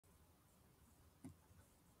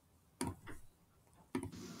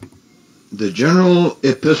The General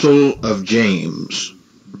Epistle of James,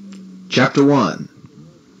 Chapter 1.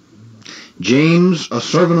 James, a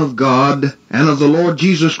servant of God and of the Lord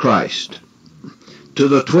Jesus Christ, to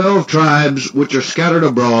the 12 tribes which are scattered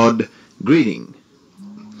abroad, greeting.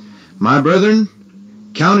 My brethren,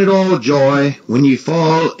 count it all joy when ye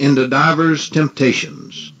fall into divers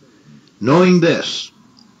temptations, knowing this,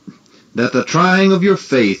 that the trying of your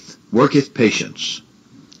faith worketh patience.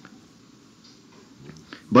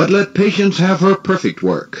 But let patience have her perfect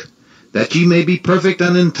work, that ye may be perfect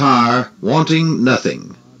and entire, wanting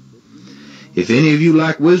nothing. If any of you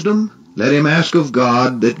lack wisdom, let him ask of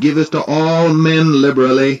God, that giveth to all men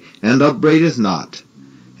liberally, and upbraideth not,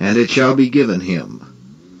 and it shall be given him.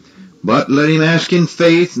 But let him ask in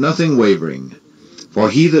faith, nothing wavering. For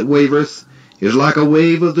he that wavereth is like a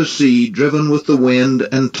wave of the sea, driven with the wind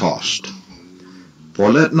and tossed. For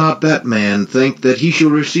let not that man think that he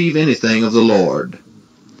shall receive anything of the Lord.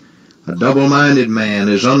 A double-minded man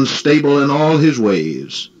is unstable in all his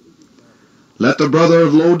ways. Let the brother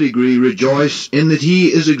of low degree rejoice in that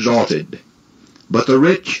he is exalted, but the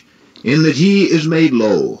rich in that he is made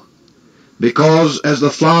low, because as the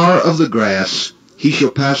flower of the grass he shall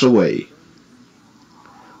pass away.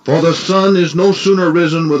 For the sun is no sooner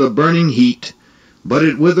risen with a burning heat, but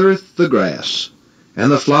it withereth the grass,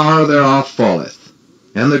 and the flower thereof falleth,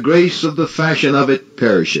 and the grace of the fashion of it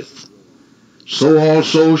perisheth. So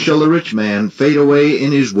also shall the rich man fade away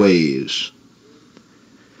in his ways.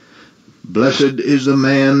 Blessed is the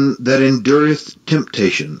man that endureth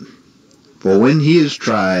temptation, for when he is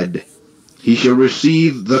tried, he shall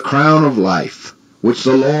receive the crown of life, which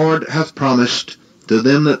the Lord hath promised to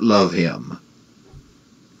them that love him.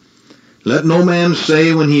 Let no man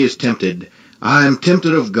say when he is tempted, I am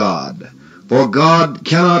tempted of God. For God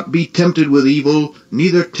cannot be tempted with evil,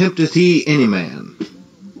 neither tempteth he any man.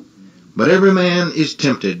 But every man is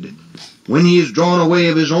tempted, when he is drawn away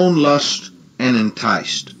of his own lust, and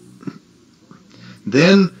enticed.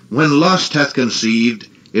 Then, when lust hath conceived,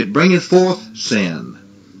 it bringeth forth sin.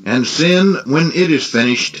 And sin, when it is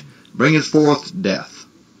finished, bringeth forth death.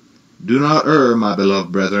 Do not err, my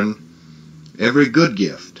beloved brethren. Every good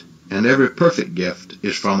gift, and every perfect gift,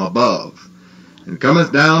 is from above, and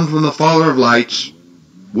cometh down from the Father of lights,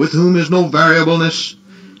 with whom is no variableness,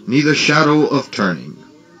 neither shadow of turning.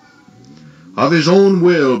 Of his own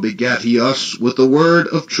will begat he us with the word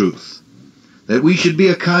of truth, that we should be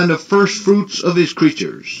a kind of first fruits of his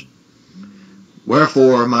creatures.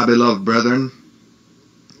 Wherefore, my beloved brethren,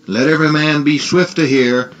 let every man be swift to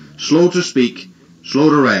hear, slow to speak, slow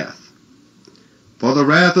to wrath. For the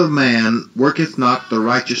wrath of man worketh not the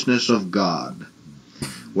righteousness of God.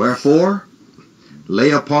 Wherefore,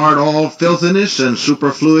 lay apart all filthiness and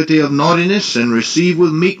superfluity of naughtiness, and receive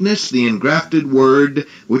with meekness the engrafted word,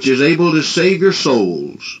 which is able to save your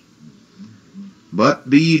souls. But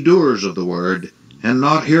be ye doers of the word, and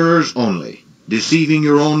not hearers only, deceiving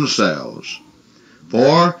your own selves.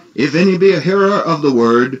 For if any be a hearer of the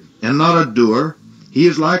word, and not a doer, he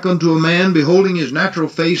is like unto a man beholding his natural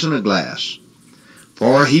face in a glass.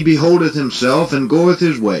 For he beholdeth himself, and goeth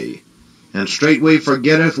his way, and straightway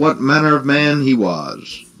forgetteth what manner of man he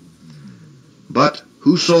was. But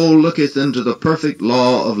whoso looketh into the perfect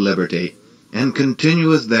law of liberty, and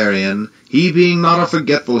continueth therein, he being not a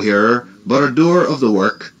forgetful hearer, but a doer of the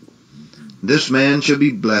work, this man shall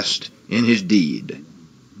be blessed in his deed.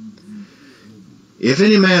 If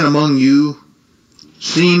any man among you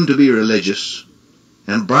seem to be religious,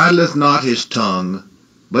 and bridleth not his tongue,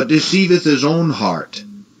 but deceiveth his own heart,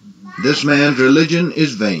 this man's religion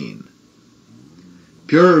is vain.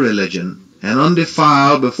 Pure religion, and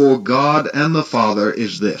undefiled before God and the Father,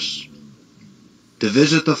 is this, to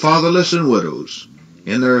visit the fatherless and widows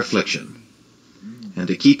in their affliction, and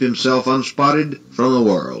to keep himself unspotted from the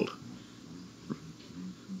world.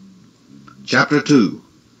 Chapter 2.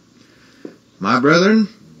 My brethren,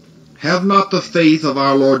 have not the faith of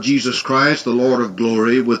our Lord Jesus Christ, the Lord of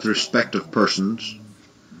glory, with respect of persons.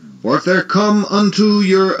 For if there come unto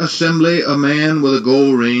your assembly a man with a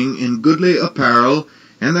gold ring in goodly apparel,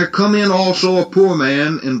 and there come in also a poor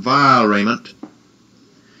man in vile raiment,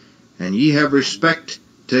 and ye have respect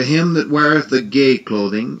to him that weareth the gay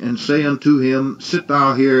clothing, and say unto him, Sit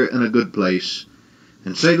thou here in a good place,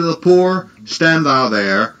 and say to the poor, Stand thou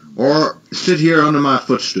there, or sit here under my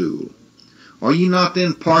footstool. Are ye not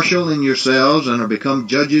then partial in yourselves, and are become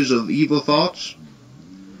judges of evil thoughts?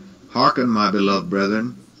 Hearken, my beloved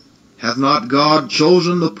brethren, hath not God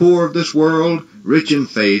chosen the poor of this world, rich in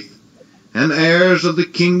faith, and heirs of the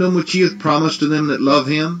kingdom which he hath promised to them that love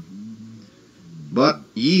him? But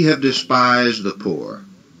ye have despised the poor.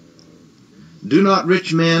 Do not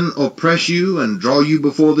rich men oppress you and draw you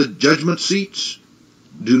before the judgment seats?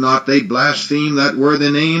 Do not they blaspheme that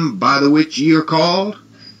worthy name by the which ye are called?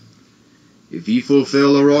 If ye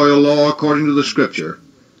fulfill the royal law according to the Scripture,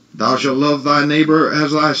 thou shalt love thy neighbor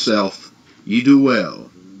as thyself, ye do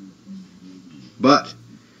well. But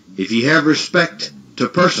if ye have respect to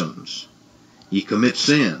persons, ye commit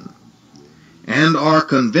sin, and are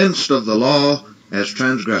convinced of the law as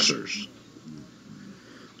transgressors.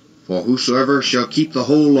 For whosoever shall keep the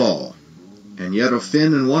whole law, and yet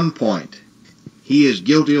offend in one point, he is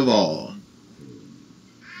guilty of all.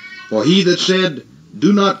 For he that said,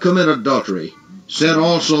 Do not commit adultery, said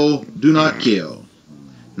also, Do not kill.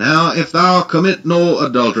 Now if thou commit no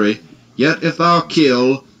adultery, yet if thou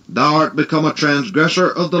kill, thou art become a transgressor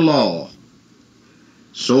of the law.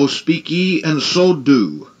 So speak ye, and so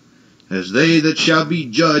do, as they that shall be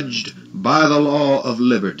judged by the law of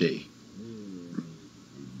liberty.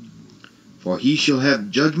 For he shall have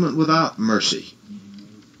judgment without mercy,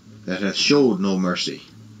 that hath showed no mercy.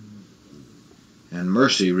 And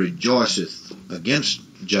mercy rejoiceth against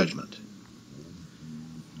judgment.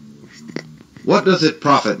 What doth it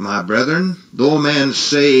profit, my brethren, though a man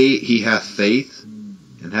say he hath faith,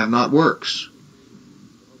 and have not works?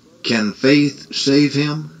 Can faith save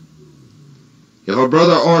him? If a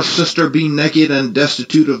brother or sister be naked and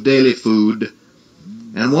destitute of daily food,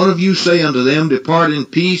 and one of you say unto them, Depart in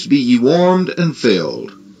peace, be ye warmed and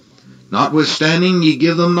filled, notwithstanding ye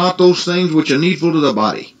give them not those things which are needful to the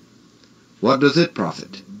body, what doth it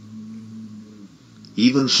profit?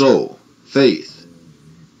 Even so, faith,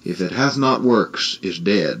 if it hath not works, is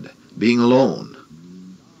dead, being alone.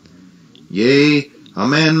 Yea, a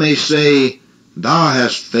man may say, Thou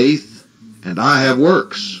hast faith, and I have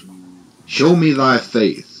works. Show me thy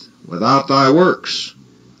faith without thy works,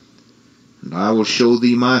 and I will show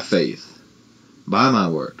thee my faith by my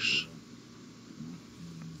works.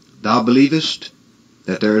 Thou believest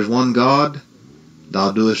that there is one God?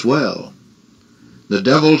 Thou doest well. The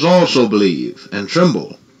devils also believe, and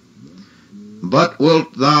tremble. But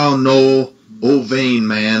wilt thou know, O vain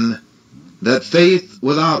man, that faith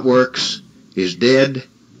without works is dead?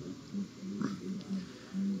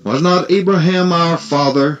 Was not Abraham our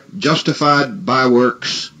father justified by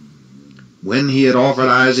works, when he had offered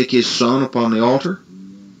Isaac his son upon the altar?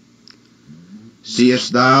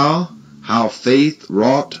 Seest thou how faith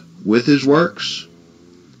wrought with his works,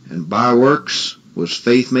 and by works was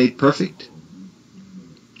faith made perfect?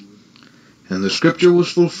 And the Scripture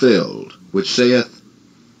was fulfilled, which saith,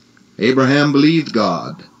 Abraham believed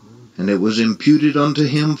God, and it was imputed unto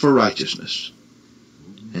him for righteousness,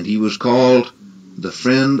 and he was called the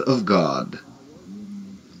friend of God.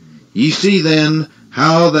 Ye see then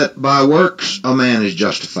how that by works a man is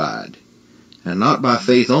justified, and not by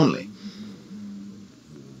faith only.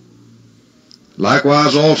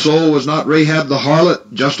 Likewise also was not Rahab the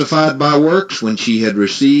harlot justified by works, when she had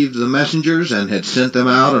received the messengers and had sent them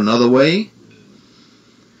out another way?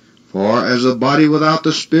 For as the body without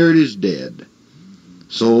the spirit is dead,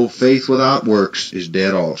 so faith without works is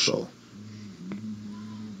dead also.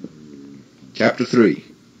 Chapter 3.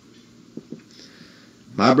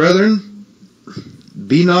 My brethren,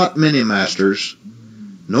 be not many masters,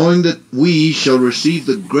 knowing that we shall receive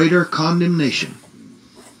the greater condemnation.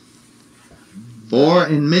 For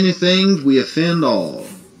in many things we offend all.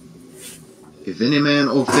 If any man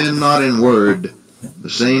offend not in word, the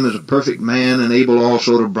same is a perfect man, and able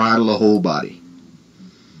also to bridle the whole body.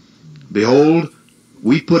 Behold,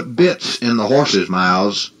 we put bits in the horses'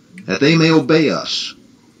 mouths, that they may obey us,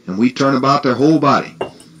 and we turn about their whole body.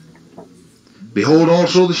 Behold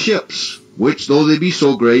also the ships, which, though they be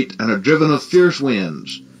so great, and are driven of fierce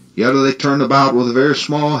winds, yet are they turned about with a very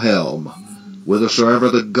small helm, whithersoever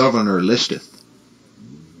the governor listeth.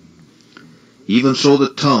 Even so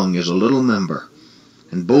the tongue is a little member,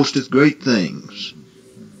 and boasteth great things.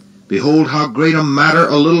 Behold how great a matter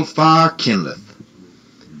a little fire kindleth.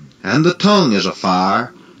 And the tongue is a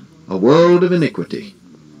fire, a world of iniquity.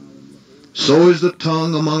 So is the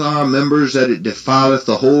tongue among our members, that it defileth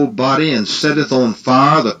the whole body, and setteth on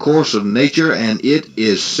fire the course of nature, and it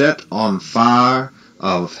is set on fire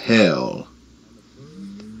of hell.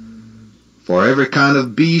 For every kind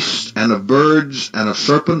of beast, and of birds, and of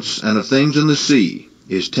serpents, and of things in the sea,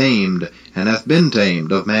 is tamed, and hath been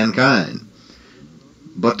tamed of mankind.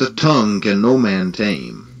 But the tongue can no man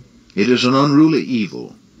tame. It is an unruly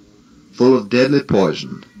evil, full of deadly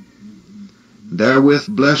poison. Therewith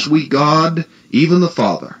bless we God, even the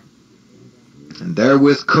Father, and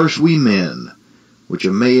therewith curse we men, which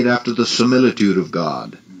are made after the similitude of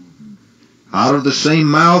God. Out of the same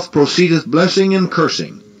mouth proceedeth blessing and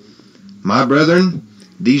cursing. My brethren,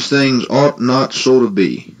 these things ought not so to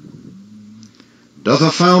be. Doth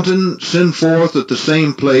a fountain send forth at the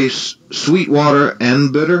same place sweet water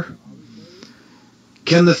and bitter?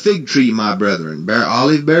 Can the fig tree, my brethren, bear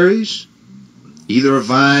olive berries? Either a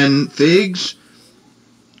vine figs?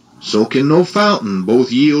 So can no fountain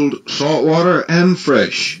both yield salt water and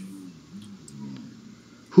fresh.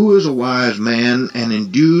 Who is a wise man and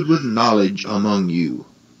endued with knowledge among you?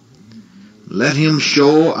 Let him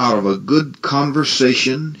show out of a good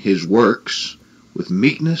conversation his works with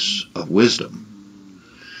meekness of wisdom.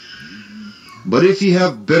 But if ye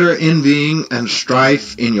have bitter envying and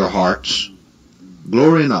strife in your hearts,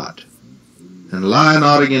 glory not, and lie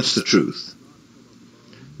not against the truth.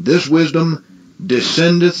 This wisdom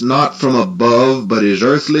descendeth not from above, but is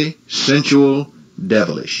earthly, sensual,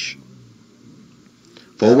 devilish.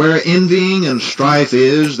 For where envying and strife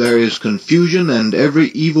is, there is confusion and every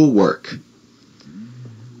evil work.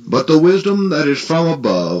 But the wisdom that is from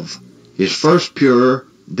above is first pure,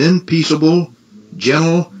 then peaceable,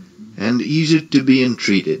 gentle, and easy to be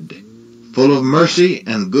entreated, full of mercy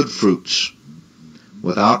and good fruits,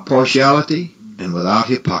 without partiality and without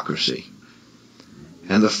hypocrisy.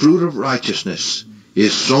 And the fruit of righteousness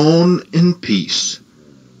is sown in peace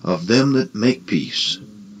of them that make peace.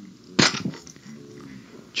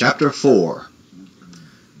 Chapter 4.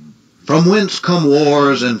 From whence come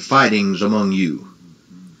wars and fightings among you?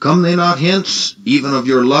 Come they not hence, even of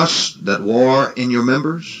your lusts that war in your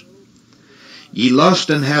members? Ye lust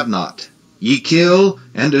and have not, ye kill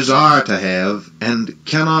and desire to have, and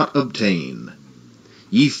cannot obtain.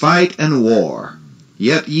 Ye fight and war,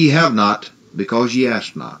 yet ye have not, because ye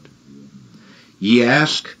ask not. Ye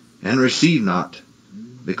ask and receive not,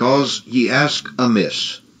 because ye ask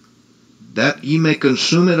amiss, that ye may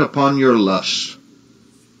consume it upon your lusts.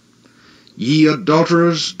 Ye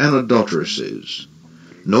adulterers and adulteresses,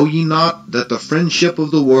 know ye not that the friendship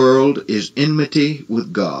of the world is enmity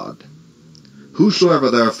with God? Whosoever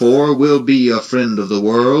therefore will be a friend of the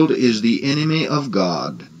world is the enemy of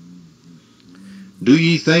God. Do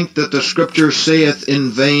ye think that the Scripture saith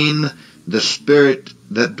in vain, the Spirit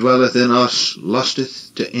that dwelleth in us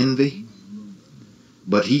lusteth to envy?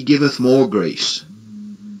 But he giveth more grace.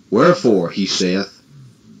 Wherefore he saith,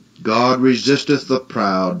 God resisteth the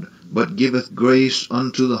proud, but giveth grace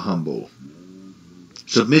unto the humble.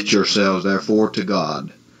 Submit yourselves therefore to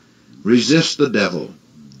God. Resist the devil,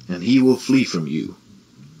 and he will flee from you.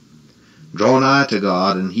 Draw nigh to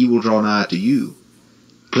God, and he will draw nigh to you.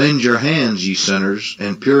 Cleanse your hands, ye sinners,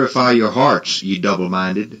 and purify your hearts, ye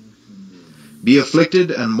double-minded. Be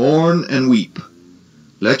afflicted, and mourn, and weep.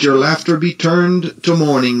 Let your laughter be turned to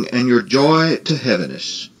mourning, and your joy to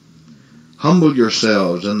heaviness. Humble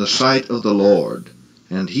yourselves in the sight of the Lord,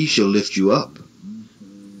 and he shall lift you up.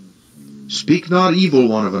 Speak not evil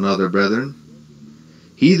one of another, brethren.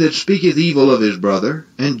 He that speaketh evil of his brother,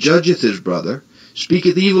 and judgeth his brother,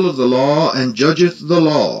 speaketh evil of the law, and judgeth the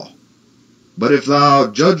law. But if thou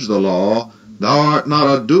judge the law, thou art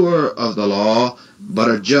not a doer of the law,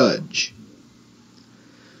 but a judge.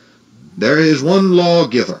 There is one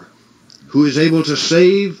lawgiver, who is able to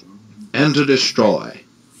save and to destroy.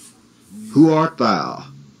 Who art thou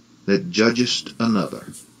that judgest another?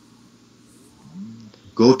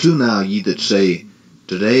 Go to now, ye that say,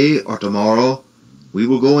 Today or tomorrow we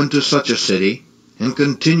will go into such a city, and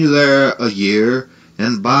continue there a year,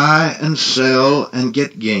 and buy and sell, and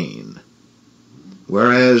get gain.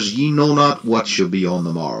 Whereas ye know not what shall be on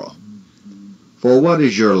the morrow. For what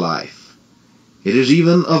is your life? It is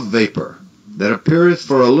even a vapor, that appeareth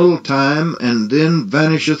for a little time, and then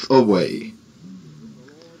vanisheth away.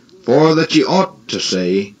 For that ye ought to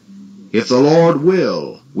say, If the Lord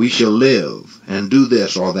will, we shall live, and do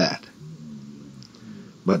this or that.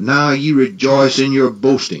 But now ye rejoice in your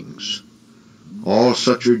boastings. All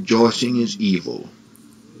such rejoicing is evil.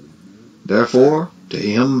 Therefore, to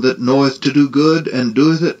him that knoweth to do good, and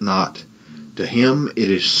doeth it not, to him it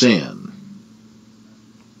is sin.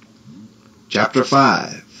 Chapter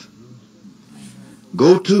 5.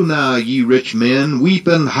 Go to now, ye rich men, weep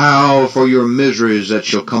and howl for your miseries that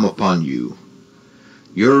shall come upon you.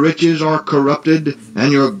 Your riches are corrupted,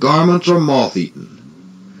 and your garments are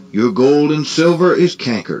moth-eaten. Your gold and silver is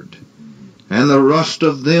cankered, and the rust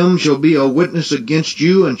of them shall be a witness against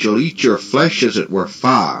you, and shall eat your flesh as it were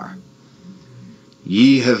fire.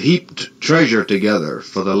 Ye have heaped treasure together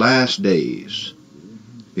for the last days.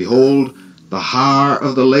 Behold, the hire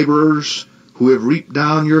of the laborers who have reaped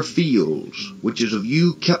down your fields, which is of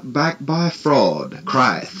you kept back by fraud,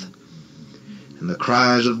 crieth. And the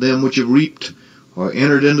cries of them which have reaped are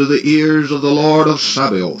entered into the ears of the Lord of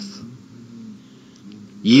Sabaoth.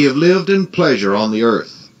 Ye have lived in pleasure on the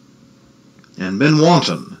earth. and been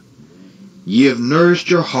wanton. Ye have nourished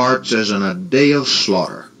your hearts as in a day of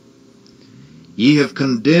slaughter. Ye have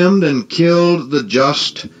condemned and killed the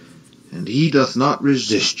just, and he doth not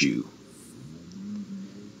resist you.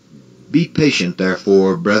 Be patient,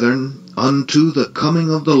 therefore, brethren, unto the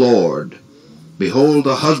coming of the Lord. Behold,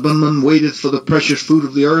 the husbandman waiteth for the precious fruit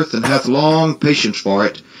of the earth, and hath long patience for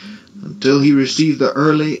it, until he receive the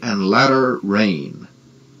early and latter rain.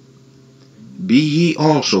 Be ye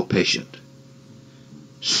also patient.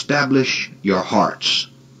 Stablish your hearts,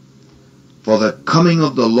 for the coming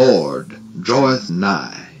of the Lord draweth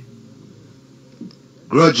nigh.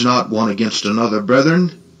 Grudge not one against another,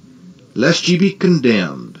 brethren, lest ye be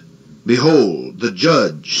condemned. Behold, the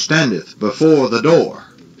judge standeth before the door.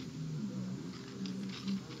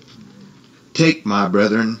 Take, my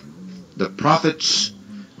brethren, the prophets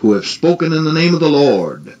who have spoken in the name of the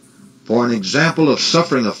Lord, for an example of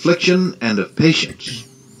suffering affliction and of patience.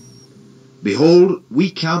 Behold, we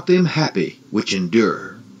count them happy which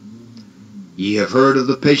endure. Ye have heard of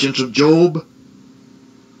the patience of Job,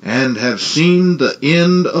 and have seen the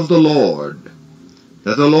end of the Lord,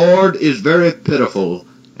 that the Lord is very pitiful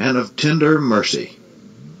and of tender mercy.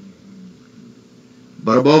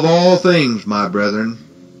 But above all things, my brethren,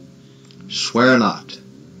 swear not,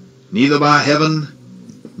 neither by heaven,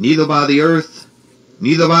 neither by the earth,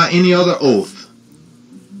 neither by any other oath,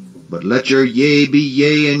 but let your yea be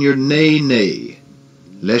yea, and your nay, nay,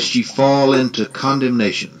 lest ye fall into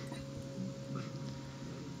condemnation.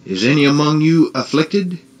 Is any among you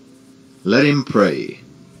afflicted? Let him pray.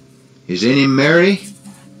 Is any merry?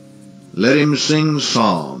 Let him sing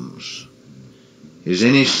psalms. Is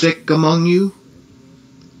any sick among you?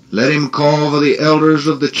 Let him call for the elders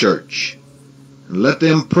of the church, and let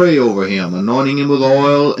them pray over him, anointing him with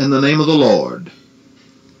oil in the name of the Lord.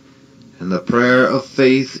 And the prayer of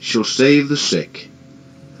faith shall save the sick,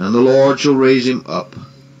 and the Lord shall raise him up.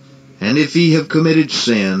 And if he have committed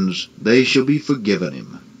sins, they shall be forgiven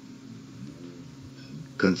him.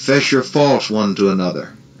 Confess your faults one to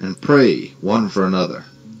another, and pray one for another,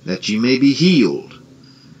 that ye may be healed.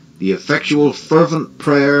 The effectual fervent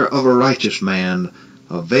prayer of a righteous man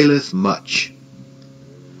availeth much.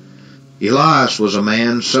 Elias was a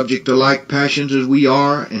man subject to like passions as we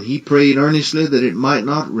are, and he prayed earnestly that it might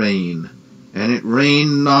not rain. And it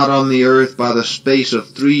rained not on the earth by the space of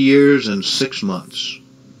 3 years and 6 months.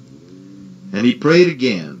 And he prayed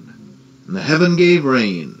again, and the heaven gave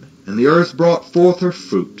rain, and the earth brought forth her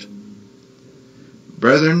fruit.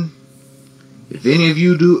 Brethren, if any of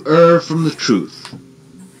you do err from the truth,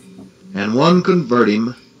 and one convert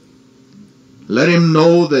him, let him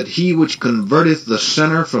know that he which converteth the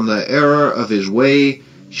sinner from the error of his way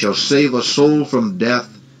shall save a soul from death,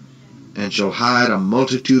 and shall hide a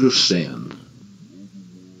multitude of sin.